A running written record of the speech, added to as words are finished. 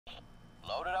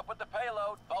Load it up with the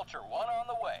payload. Vulture 1 on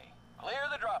the way. Clear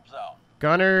the drop zone.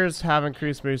 Gunners have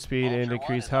increased move speed and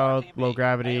decreased health, low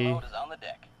gravity. Payload is on the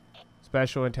deck.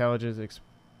 Special intelligence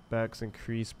expects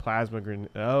increased plasma grenade.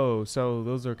 Oh, so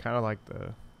those are kind of like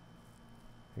the,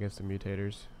 I guess, the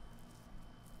mutators.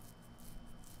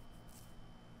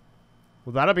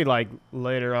 Well, that'll be like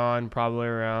later on, probably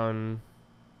around,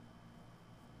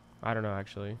 I don't know,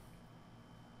 actually.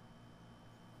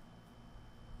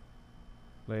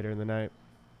 Later in the night.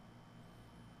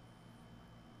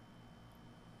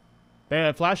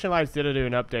 Yeah, Flashing Lights did do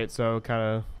an update, so kind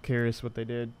of curious what they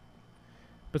did.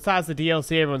 Besides the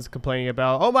DLC everyone's complaining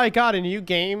about. Oh my god, a new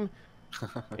game?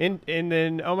 and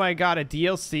then, oh my god, a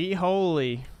DLC?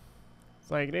 Holy. It's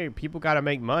like, hey, people gotta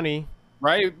make money.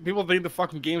 Right? People think the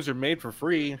fucking games are made for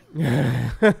free.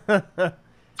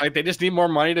 Like, they just need more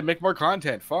money to make more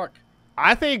content. Fuck.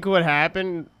 I think what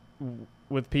happened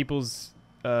with people's,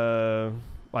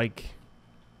 like,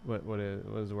 what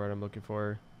is the word I'm looking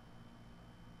for?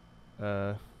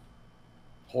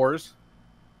 Horrors?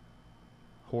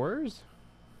 Horrors?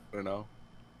 I don't know.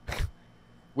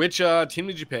 Which team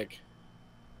did you pick?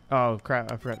 Oh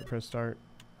crap! I forgot to press start.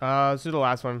 Let's do the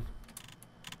last one.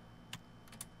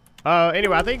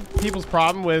 Anyway, I think people's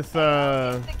problem with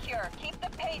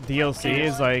DLC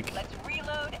is like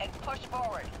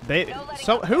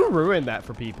who ruined that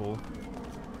for people?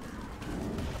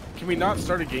 Can we not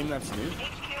start a game that's new?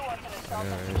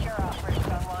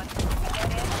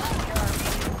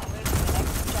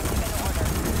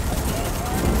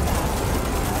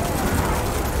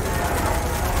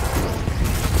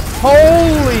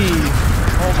 Holy!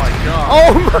 Oh my god!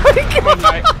 Oh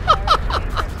my god!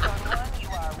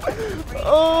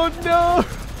 Oh no!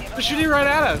 They're shooting right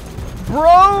at us!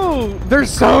 Bro! There's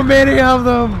so many of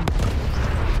them!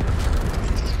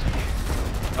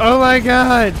 Oh my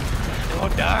god! Oh,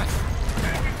 die!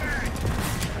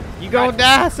 You gonna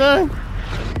die, son?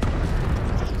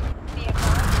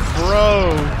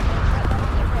 Bro!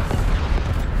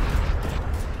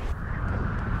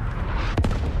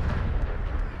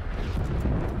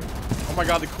 Oh my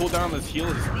god, the cooldown on this heal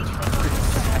is...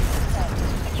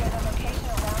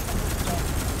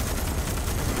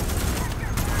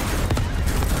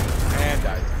 And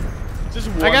died. Just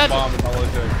one bomb and all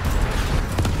it took.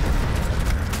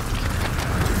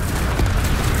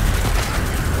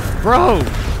 Bro!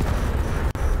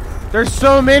 There's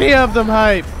so many of them,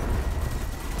 Hype!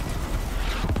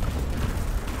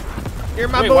 You're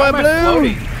my boy, Blue!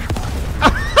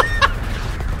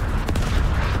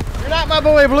 You're not my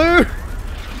boy, Blue!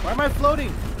 Why am I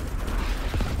floating?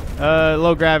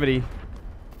 Low gravity.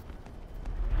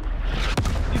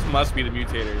 These must be the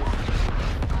mutators.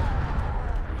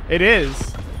 It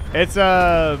is. It's,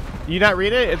 you not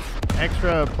read it? It's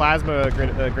extra plasma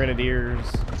grenadiers.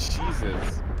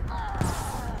 Jesus.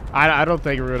 I don't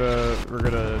think we're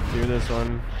gonna do this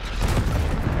one.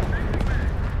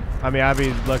 I mean, I'd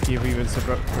be lucky if we even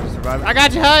survive. I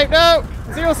got you, Hype! No!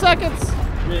 0 seconds!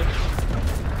 Yeah.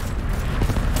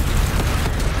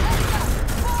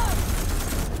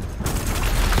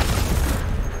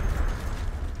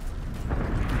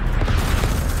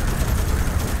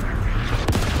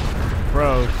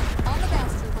 Bro. On the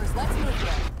bounce, troopers. Let's move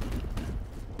here.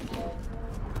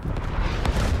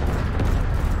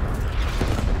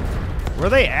 Where are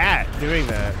they at doing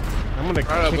that? I'm gonna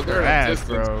kick their ass,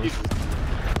 bro. Jesus.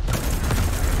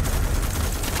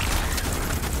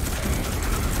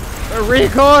 The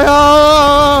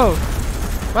recoil!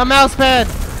 My mouse pad!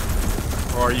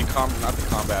 Or are you not the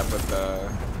combat, but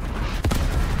the...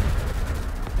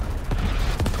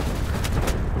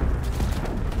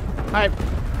 Hype.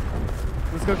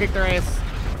 Let's go kick their ass.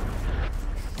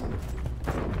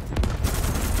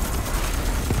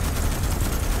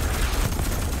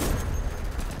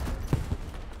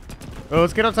 Oh,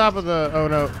 let's get on top of the... Oh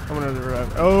no, I'm gonna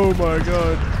revive. Oh my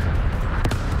god.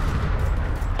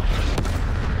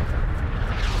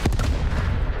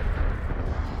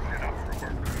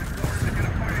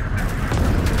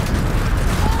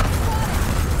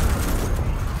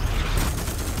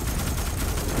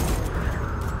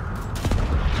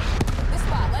 This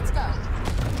spot. Let's go.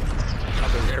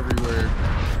 They're everywhere.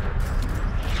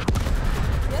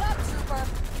 Get up, trooper.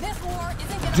 This war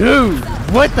isn't gonna... Dude,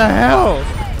 what the hell?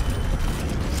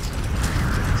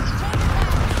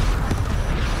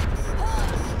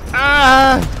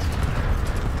 Ah!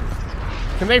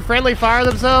 Can they friendly fire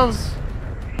themselves?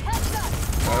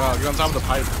 Oh, get on top of the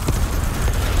pipe.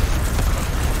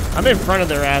 I'm in front of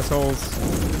their assholes.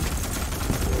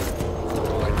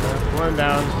 One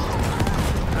down.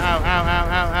 Ow, ow, ow,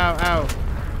 ow, ow, ow.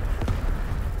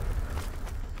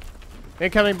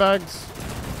 Incoming bugs.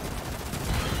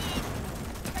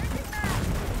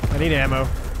 need ammo.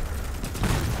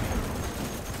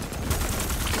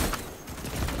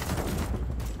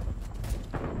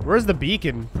 Where's the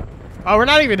beacon? Oh, we're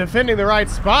not even defending the right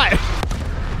spot.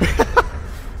 We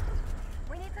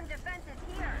need some defenses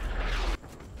here.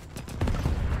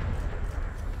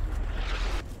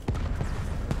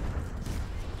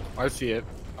 I see it.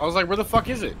 I was like, where the fuck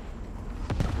is it?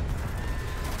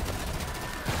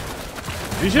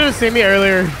 You should have seen me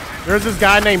earlier. There was this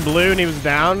guy named Blue, and he was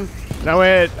down. And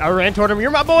I ran toward him. You're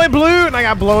my boy, Blue, and I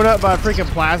got blown up by a freaking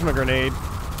plasma grenade.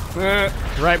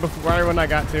 Right when I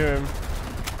got to him.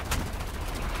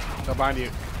 They'll bind you.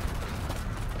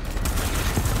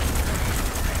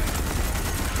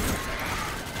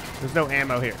 There's no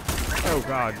ammo here. Oh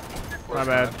god, my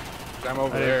bad. I'm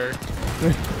over there.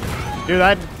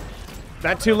 Dude,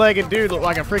 that two-legged dude looked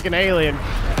like a freaking alien.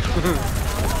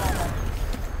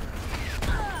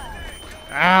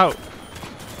 Ow.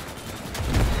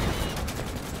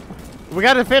 We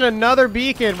gotta defend another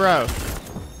beacon, bro.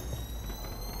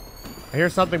 I hear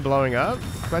something blowing up?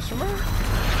 Question mark?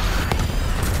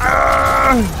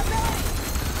 I'm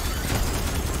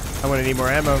gonna need more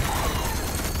ammo.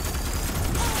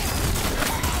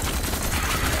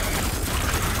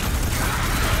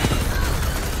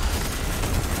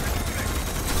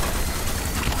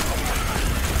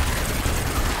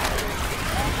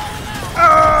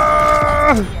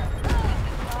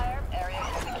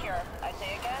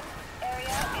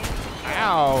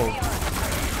 Ow.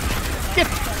 Get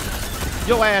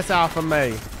your ass off of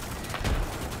me.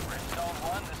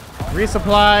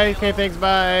 Resupply. Okay, thanks,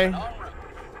 bye.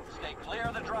 Stay clear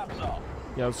of the drop zone.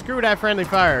 Yo, screw that friendly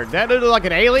fire. That dude looked like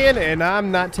an alien, and I'm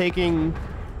not taking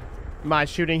my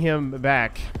shooting him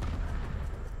back.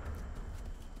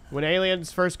 When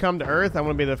aliens first come to Earth, I'm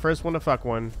gonna be the first one to fuck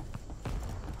one.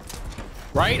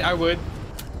 Right? I would.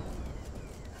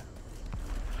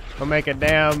 I'll make a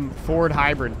damn Ford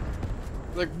hybrid.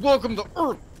 Like, welcome to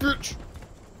Earth, bitch.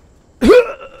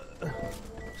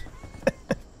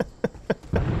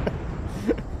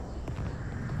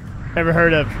 Ever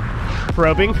heard of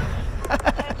probing?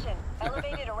 Attention.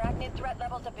 Elevated arachnid threat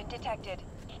levels have been detected.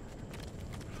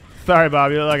 Sorry,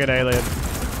 Bob. You look like an alien.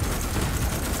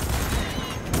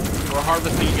 We're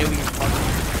harvesting alien parts.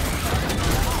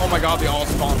 Oh my god, they all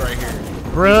spawned right here.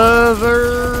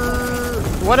 Brother.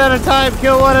 One at a time.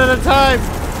 Kill one at a time.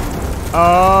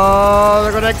 Oh,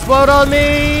 they're gonna explode on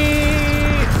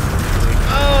me.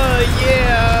 Oh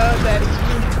yeah, daddy.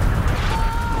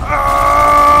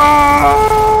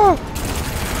 Oh!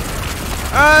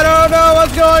 I don't know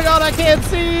what's going on. I can't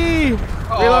see.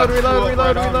 Reload,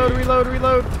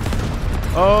 reload.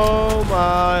 Oh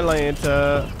my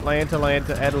Atlanta.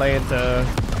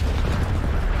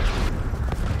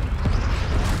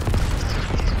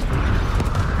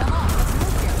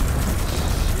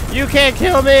 You can't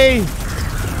kill me.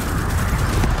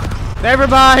 Never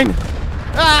mind.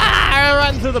 Ah, I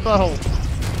ran into the butthole.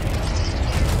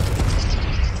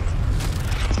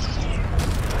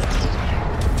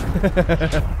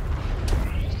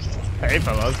 Hey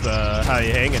fellas, how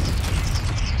you hanging?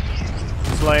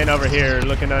 Just laying over here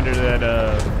looking under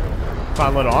that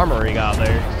fine little armor he got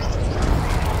there.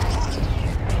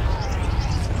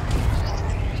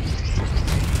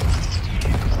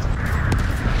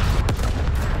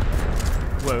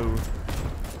 Whoa.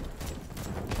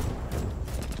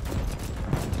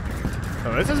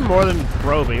 Oh, this is more than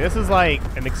probing. This is like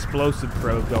an explosive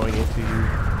probe going into you.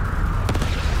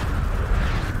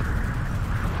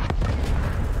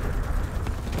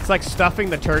 It's like stuffing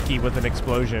the turkey with an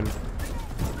explosion.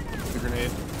 The grenade.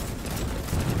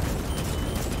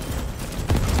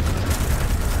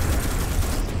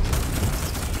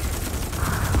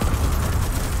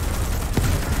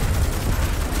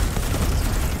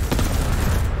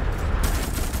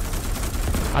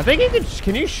 I think you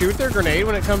can you shoot their grenade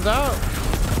when it comes out? I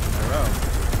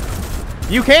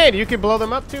don't know. You can blow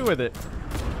them up too with it.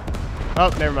 Oh,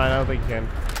 never mind, I don't think you can.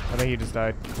 I think he just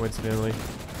died, coincidentally.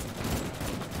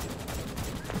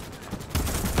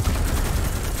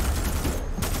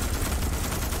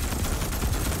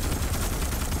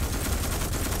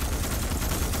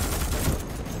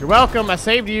 You're welcome, I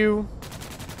saved you.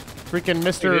 Freaking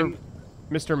Mr.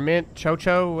 Mint,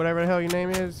 Chocho, whatever the hell your name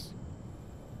is.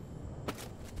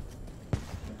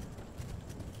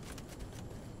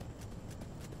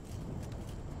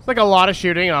 It's like a lot of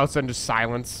shooting, and all of a sudden just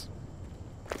silence.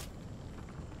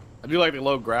 I do like the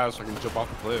low grass so I can jump off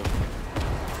the cliff.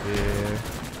 Yeah.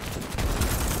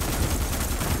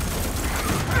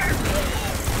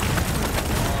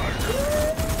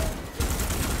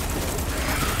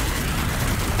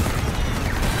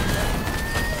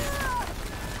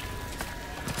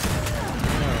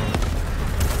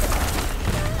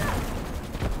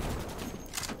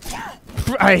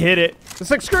 I hit it. It's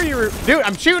like, screw you, dude,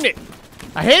 I'm shooting it.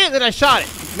 I hit it, then I shot it.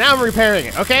 Now I'm repairing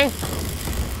it, okay?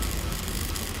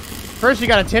 First, you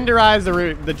gotta tenderize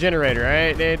the generator,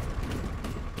 alright, dude?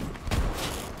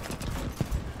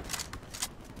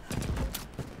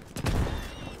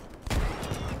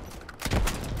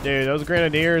 Dude, those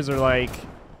Grenadiers are like...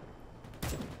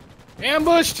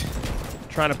 Ambushed!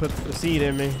 Trying to put the seed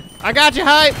in me. I got you,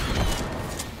 Hype!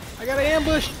 I got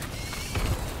ambushed!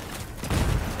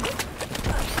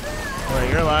 Alright,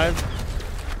 you're alive.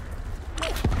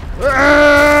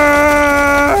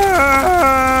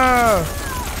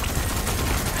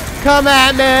 Come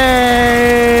at me!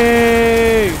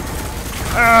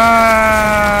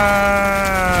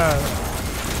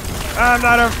 I'm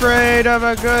not afraid of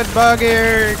a good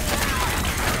buggy.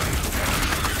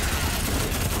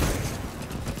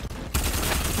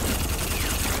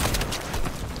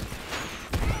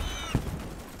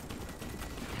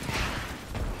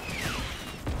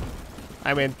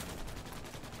 I mean,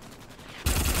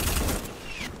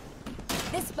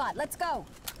 This spot, let's go.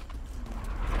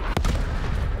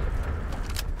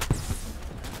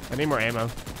 I need more ammo.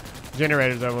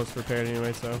 Generator's almost repaired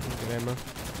anyway, so get ammo.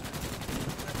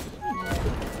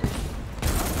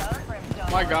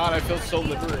 Oh my god, I feel so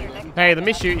liberated. Hey, let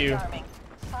me shoot you.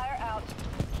 Fire out.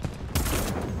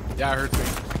 Yeah, it hurts me.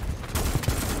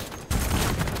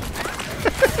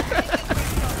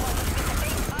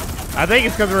 I think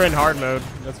it's because we're in hard mode.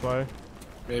 That's why.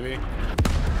 Maybe.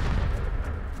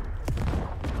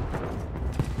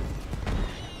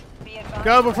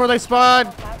 Go before they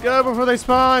spawn! Go before they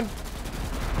spawn!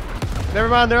 Never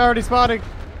mind, they're already spawning.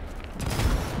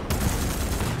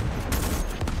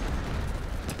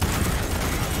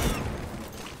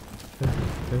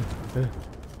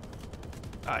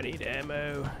 I need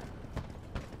ammo.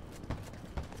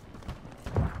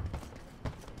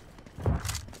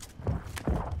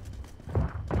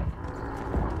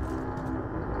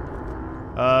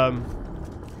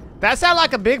 That sounds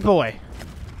like a big boy.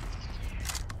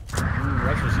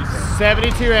 That's what she said.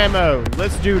 72 ammo.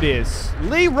 Let's do this.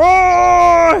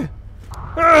 Leroy!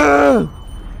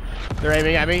 They're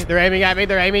aiming at me. They're aiming at me.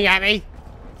 They're aiming at me.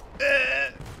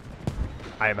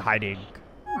 I am hiding.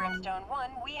 Brimstone 1,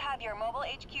 we have your mobile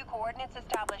HQ coordinates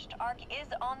established. ARC is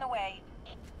on the way.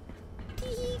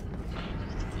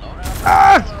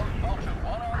 Vulture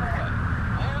 1 on the way.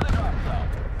 Clear the drop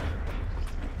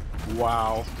zone.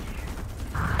 Wow.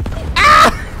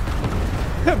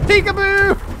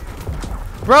 Peekaboo!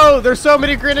 Bro, there's so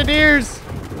many Grenadiers.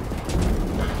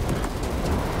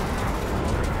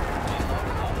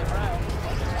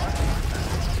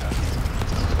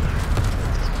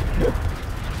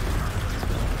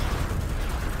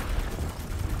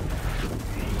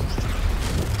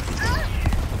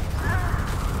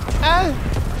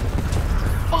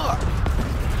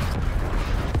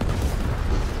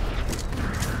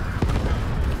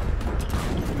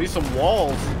 These some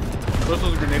walls.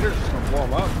 Those grenadiers are just gonna blow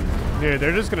them up. Dude,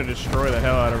 they're just gonna destroy the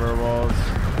hell out of our walls.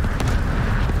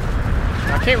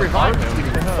 I can't revive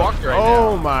him. Fucked right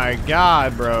Oh now. my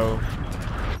god, bro.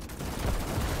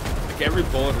 Like every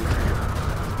bullet is here.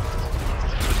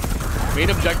 Main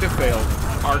objective failed.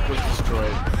 Arc was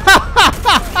destroyed.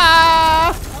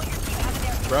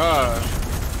 Bruh.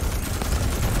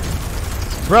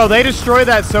 Bro, they destroyed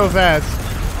that so fast.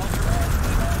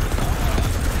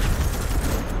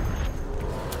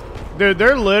 Dude,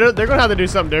 they're gonna have to do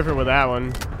something different with that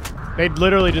one. They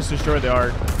literally just destroyed the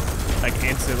arc. Like,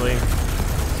 instantly.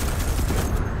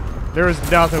 There was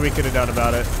nothing we could have done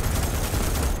about it.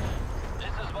 This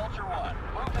is Vulture 1.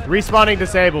 Move to the Respawning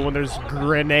disabled when there's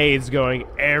grenades going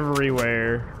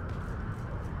everywhere.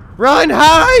 Run,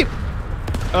 Hype!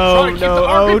 Oh Trying to keep no, the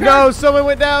arc oh repaired. no, someone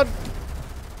went down.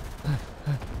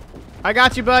 I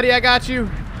got you, buddy, I got you.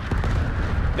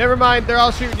 Never mind, they're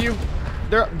all shooting you.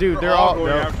 Dude, they're all going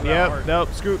nope, after that yep, arc. nope,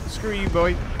 screw you,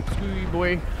 boy. Screw you,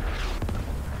 boy.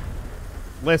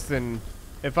 Listen,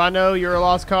 if I know you're a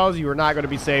lost cause, you are not going to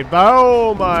be saved.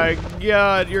 Oh my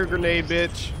god, you're a grenade,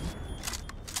 bitch.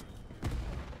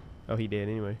 Oh, he did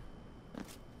anyway.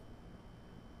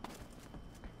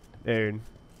 Dude.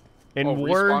 In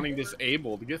war, Respawning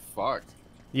disabled. Get fucked.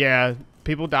 yeah,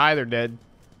 people die, they're dead.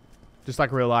 Just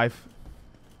like real life.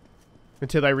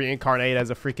 Until they reincarnate as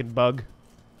a freaking bug.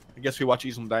 I guess we watch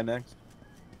Easelm die next.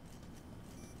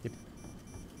 Yep.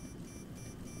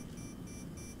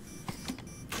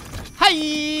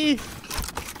 Hi!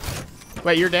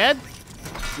 Wait, you're dead?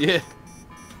 Yeah.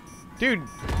 Dude.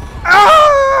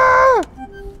 Ah!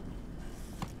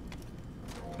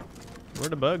 Where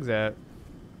the bugs at?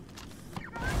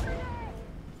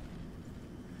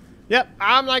 Yep,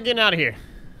 I'm not getting out of here.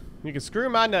 You can screw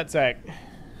my nutsack.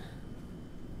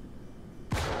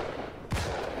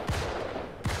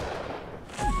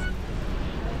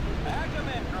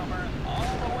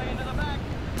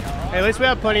 Hey, at least we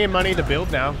have plenty of money to build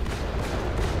now.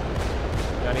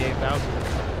 98,000.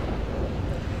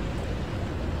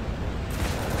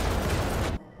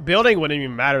 Building wouldn't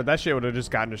even matter. That shit would have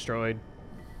just gotten destroyed.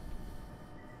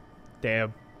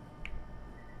 Damn.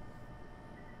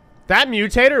 That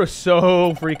mutator was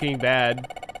so freaking bad.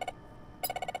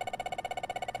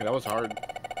 Yeah, that was hard.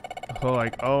 Oh,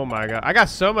 like, oh my god. I got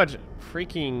so much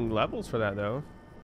freaking levels for that, though.